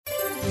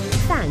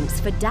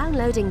Thanks for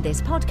downloading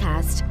this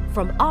podcast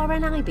from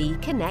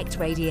RNIB Connect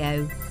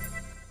Radio.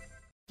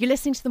 You're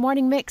listening to the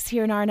Morning Mix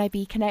here on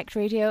RNIB Connect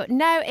Radio.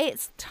 Now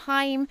it's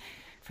time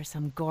for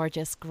some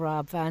gorgeous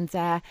grub. And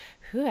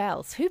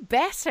who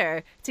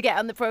better to get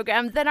on the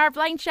programme than our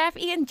blind chef,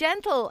 Ian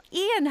Jentle.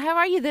 Ian, how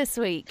are you this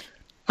week?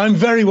 I'm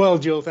very well,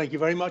 Jill. Thank you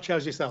very much.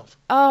 How's yourself?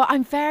 Oh,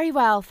 I'm very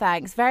well,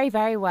 thanks. Very,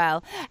 very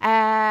well.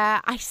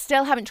 I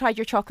still haven't tried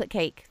your chocolate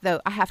cake, though,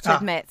 I have to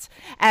admit.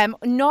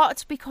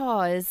 Not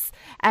because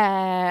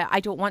I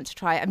don't want to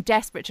try it. I'm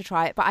desperate to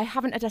try it, but I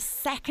haven't had a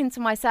second to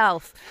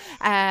myself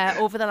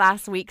over the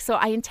last week. So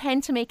I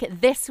intend to make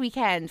it this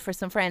weekend for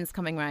some friends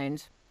coming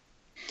round.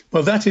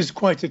 Well, that is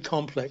quite a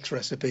complex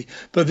recipe.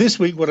 But this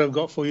week, what I've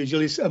got for you,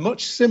 Jill, is a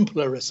much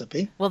simpler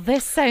recipe. Well,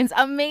 this sounds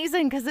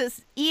amazing because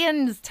it's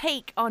Ian's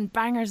take on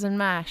bangers and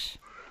mash.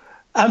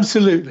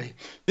 Absolutely.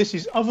 This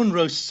is oven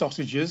roast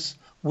sausages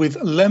with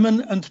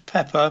lemon and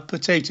pepper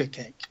potato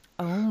cake.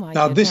 Oh, my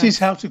Now, goodness. this is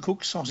how to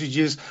cook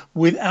sausages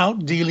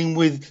without dealing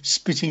with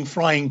spitting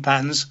frying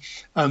pans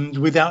and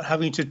without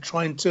having to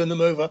try and turn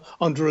them over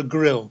onto a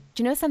grill.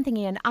 Do you know something,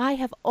 Ian? I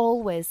have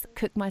always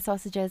cooked my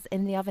sausages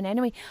in the oven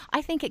anyway.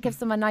 I think it gives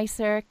them a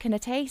nicer kind of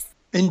taste.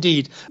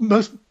 Indeed.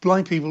 Most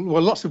blind people,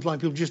 well, lots of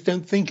blind people just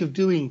don't think of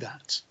doing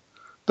that.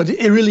 But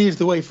it really is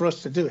the way for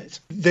us to do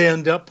it. They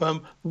end up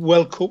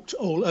well cooked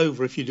all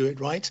over if you do it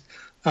right.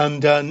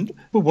 And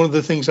one of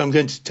the things I'm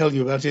going to tell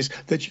you about is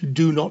that you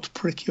do not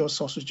prick your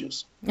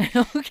sausages.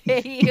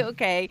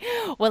 Okay.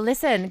 Well,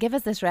 listen, give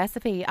us this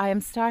recipe. I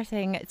am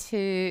starting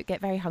to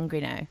get very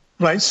hungry now.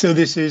 Right, so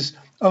this is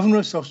oven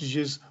roast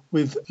sausages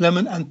with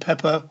lemon and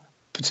pepper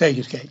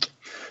potato cake.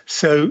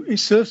 So it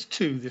serves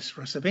two, this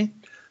recipe.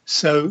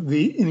 So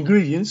the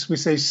ingredients, we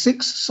say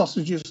 6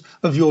 sausages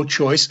of your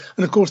choice.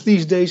 And of course,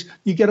 these days,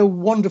 you get a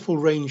wonderful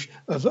range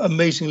of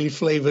amazingly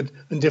flavoured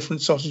and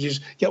different sausages.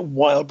 You get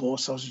wild boar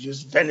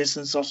sausages,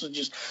 venison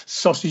sausages,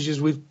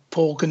 sausages with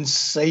pork and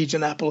sage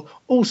and apple,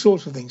 all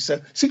sorts of things. So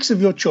 6 of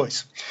your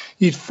choice.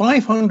 You need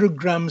 500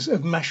 grams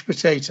of mashed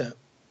potato.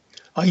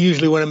 I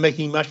usually, when I'm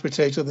making mashed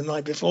potato the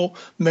night before,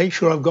 make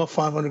sure I've got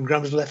 500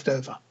 grams left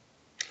over.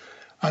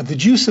 The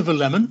juice of a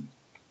lemon,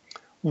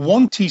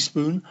 1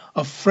 teaspoon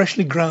of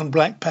freshly ground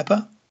black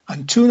pepper,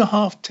 and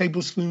 2.5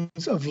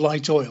 tablespoons of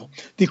light oil.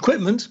 The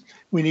equipment,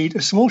 we need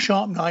a small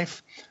sharp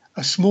knife,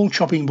 a small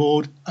chopping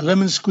board, a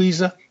lemon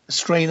squeezer, a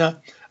strainer,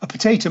 a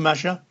potato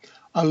masher,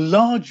 a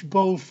large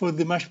bowl for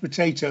the mashed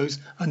potatoes,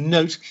 and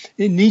note,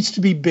 it needs to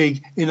be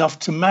big enough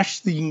to mash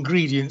the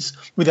ingredients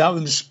without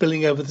them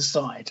spilling over the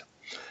side.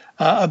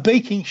 A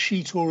baking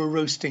sheet or a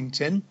roasting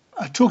tin,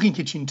 a talking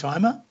kitchen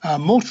timer, a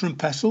mortar and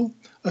pestle,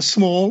 a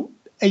small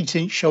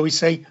 8-inch, shall we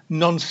say,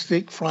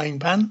 non-stick frying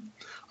pan,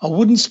 a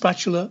wooden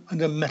spatula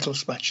and a metal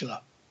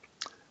spatula.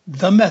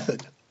 The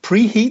method: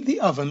 preheat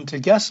the oven to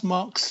gas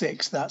mark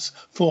 6, that's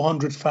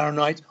 400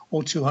 Fahrenheit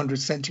or 200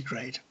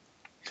 centigrade.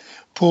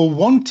 Pour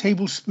 1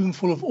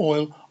 tablespoonful of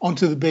oil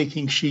onto the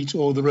baking sheet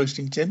or the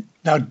roasting tin.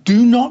 Now,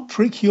 do not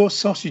prick your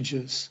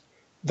sausages.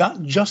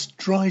 That just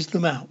dries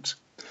them out.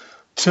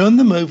 Turn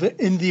them over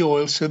in the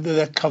oil so that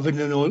they're covered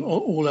in oil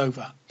all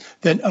over.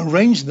 Then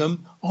arrange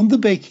them on the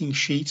baking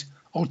sheet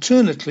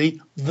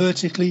alternately,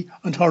 vertically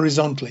and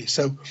horizontally.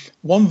 So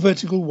 1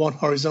 vertical, 1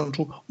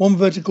 horizontal, 1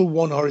 vertical,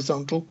 1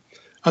 horizontal,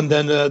 and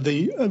then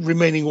the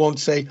remaining one,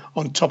 say,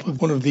 on top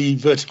of one of the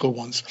vertical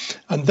ones.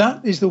 And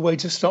that is the way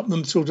to stop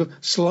them sort of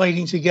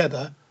sliding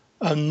together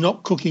and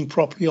not cooking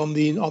properly on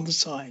the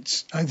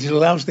sides. And it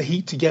allows the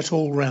heat to get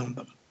all round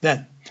them.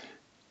 Then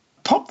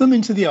pop them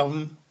into the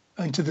oven,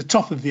 into the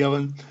top of the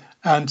oven,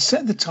 and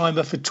set the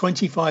timer for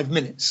 25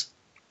 minutes.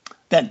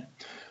 Then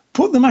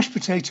put the mashed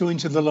potato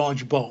into the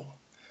large bowl.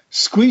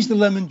 Squeeze the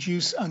lemon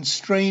juice and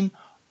strain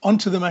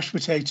onto the mashed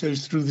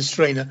potatoes through the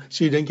strainer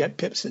so you don't get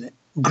pips in it.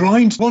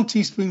 Grind 1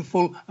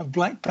 teaspoonful of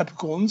black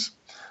peppercorns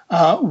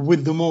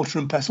with the mortar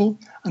and pestle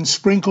and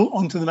sprinkle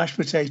onto the mashed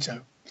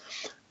potato.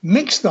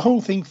 Mix the whole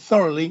thing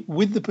thoroughly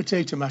with the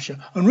potato masher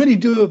and really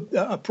do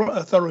a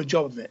thorough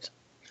job of it.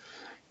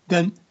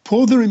 Then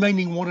pour the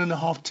remaining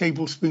 1.5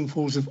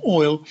 tablespoonfuls of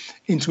oil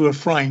into a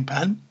frying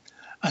pan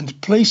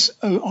and place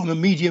on a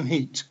medium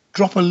heat.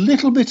 Drop a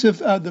little bit of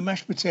the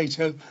mashed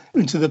potato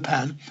into the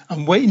pan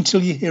and wait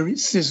until you hear it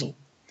sizzle.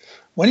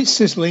 When it's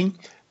sizzling,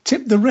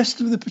 tip the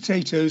rest of the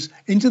potatoes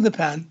into the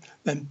pan,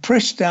 then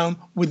press down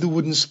with the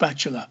wooden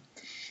spatula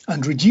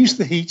and reduce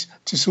the heat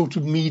to sort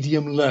of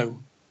medium-low.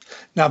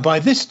 Now, by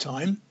this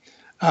time,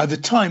 the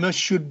timer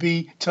should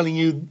be telling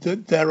you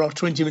that there are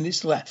 20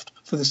 minutes left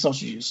for the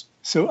sausages.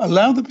 So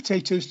allow the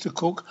potatoes to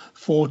cook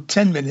for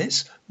 10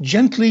 minutes,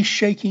 gently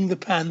shaking the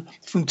pan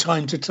from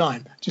time to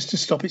time, just to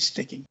stop it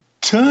sticking.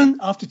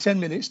 After 10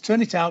 minutes,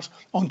 turn it out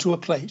onto a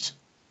plate.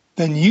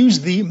 Then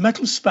use the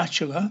metal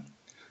spatula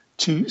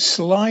to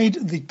slide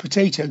the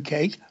potato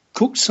cake,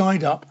 cooked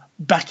side up,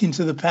 back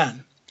into the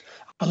pan.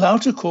 Allow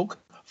to cook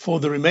for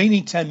the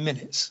remaining 10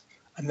 minutes.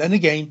 And then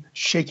again,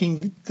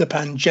 shaking the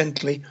pan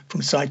gently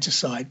from side to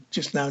side,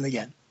 just now and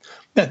again.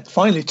 Then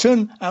finally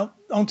turn out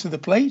onto the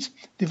plate,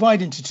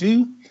 divide into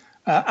 2,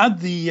 add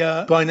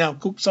the by now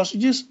cooked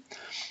sausages,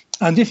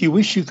 And if you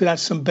wish, you could add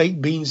some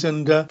baked beans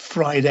and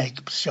fried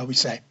egg, shall we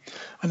say.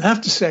 And I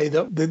have to say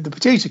that the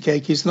potato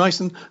cake is nice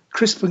and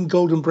crisp and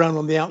golden brown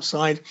on the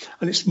outside,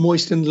 and it's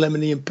moist and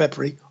lemony and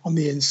peppery on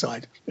the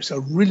inside. It's a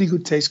really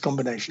good taste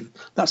combination.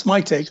 That's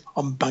my take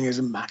on bangers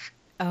and mash.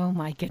 Oh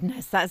my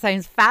goodness, that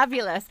sounds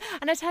fabulous.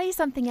 And I tell you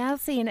something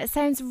else, Ian, it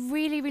sounds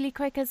really, really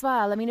quick as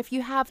well. I mean, if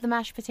you have the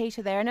mashed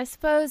potato there, and I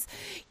suppose,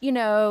 you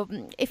know,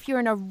 if you're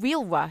in a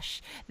real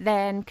rush,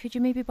 then could you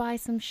maybe buy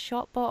some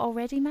shop-bought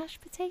already mashed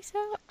potato?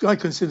 I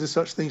consider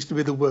such things to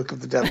be the work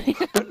of the devil.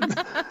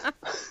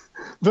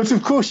 But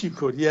of course you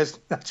could, yes,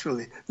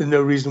 naturally. There's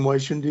no reason why you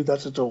shouldn't do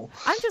that at all.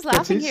 I'm just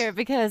laughing here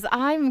because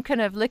I'm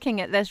kind of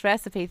looking at this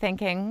recipe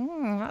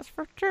thinking, that's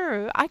for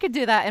true. I could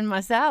do that in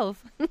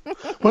myself.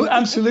 Well,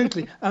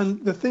 absolutely.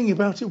 And the thing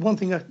about it, one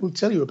thing I will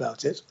tell you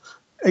about it,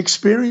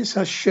 experience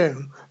has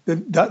shown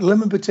that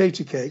lemon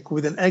potato cake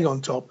with an egg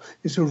on top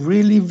is a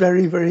really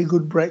very, very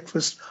good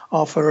breakfast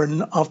after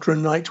a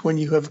night when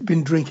you have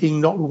been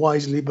drinking not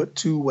wisely but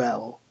too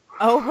well.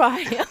 Oh,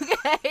 right.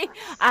 Okay.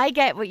 I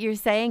get what you're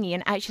saying,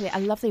 Ian. Actually,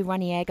 a lovely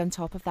runny egg on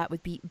top of that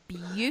would be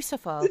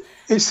beautiful.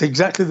 It's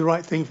exactly the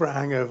right thing for a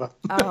hangover.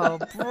 Oh,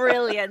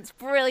 brilliant.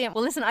 Brilliant.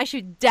 Well, listen, I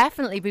should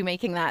definitely be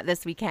making that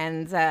this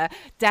weekend.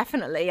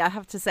 Definitely, I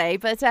have to say.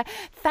 But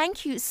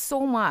thank you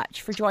so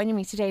much for joining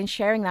me today and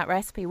sharing that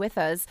recipe with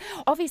us.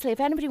 Obviously, if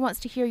anybody wants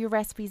to hear your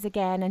recipes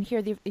again and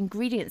hear the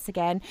ingredients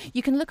again,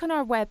 you can look on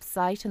our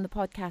website on the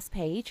podcast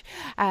page,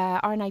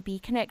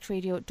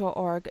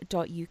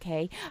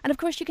 rnibconnectradio.org.uk. And of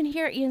course, you can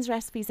hear Ian's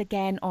recipes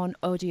again on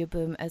Audio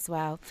Boom as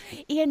well.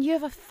 Ian, you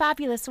have a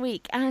fabulous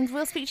week and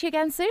we'll speak to you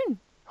again soon.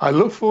 I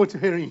look forward to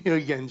hearing you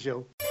again,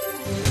 Jill.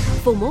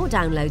 For more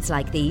downloads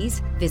like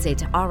these, visit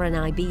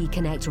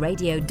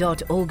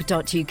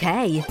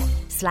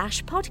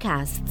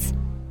rnibconnectradio.org.uk/podcasts.